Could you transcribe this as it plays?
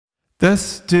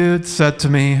This dude said to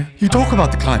me, "You talk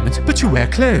about the climate, but you wear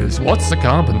clothes. What's the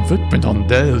carbon footprint on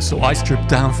those?" So I stripped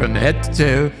down from head to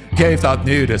toe, gave that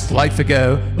nudist life a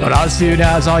go. But as soon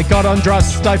as I got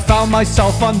undressed, I found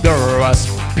myself under arrest.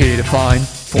 Paid a fine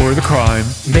for the crime.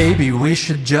 Maybe we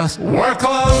should just wear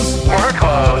clothes, wear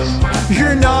clothes.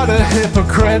 You're not a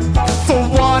hypocrite for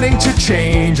wanting to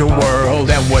change a world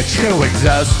in which you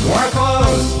exist. Wear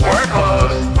clothes, wear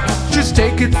clothes. Just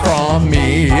take it from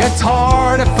me, it's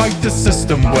hard to fight the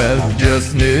system with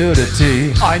just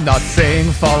nudity. I'm not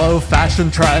saying follow fashion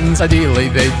trends, ideally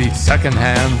they'd be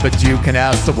secondhand, but you can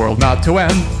ask the world not to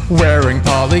end wearing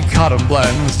polycotton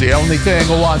blends. The only thing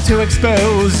I want to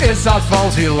expose is that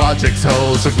faulty logic's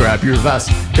holes. So grab your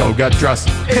vest, go get dressed.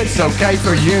 It's okay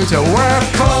for you to wear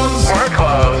clothes, wear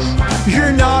clothes.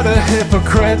 You're not a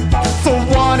hypocrite for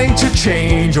wanting to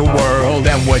change a world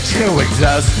in which you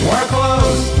exist. Wear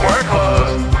clothes, wear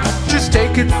clothes. Just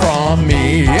take it from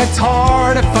me, it's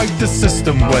hard to fight the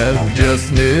system with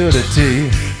just nudity.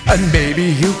 And maybe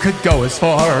you could go as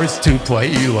far as to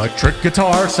play electric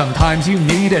guitar. Sometimes you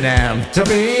need an amp to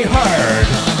be heard.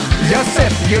 Yes,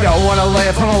 if you don't want to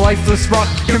live on a lifeless rock,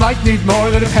 you might need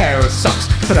more than a pair of socks.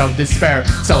 But don't despair,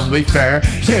 it's only fair.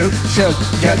 You should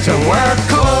get to wear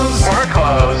clothes, wear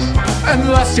clothes.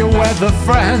 Unless you're with a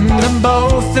friend, and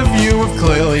both of you have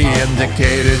clearly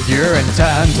indicated your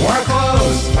intent. Wear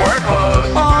clothes, wear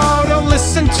clothes. Oh, don't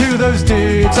listen to those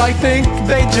dudes, I think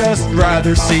they just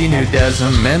rather see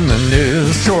nudism in the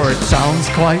news. Sure, it sounds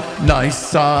quite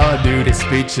nice, nudist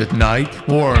beach at night,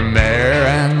 warm air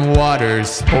and water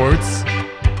sports.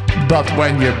 But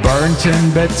when you're burnt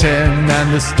and bitten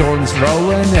and the storm's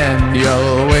rolling in,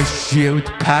 you'll wish you'd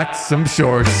pack some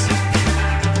shorts.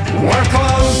 Wear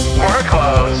clothes, wear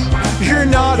clothes. You're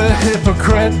not a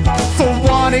hypocrite for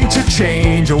wanting to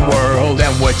change a world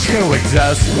in which you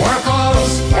exist. Wear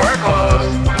clothes, wear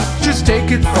clothes. Just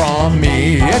take it from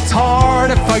me, it's hard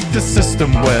to fight the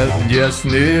system with just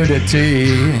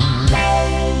nudity.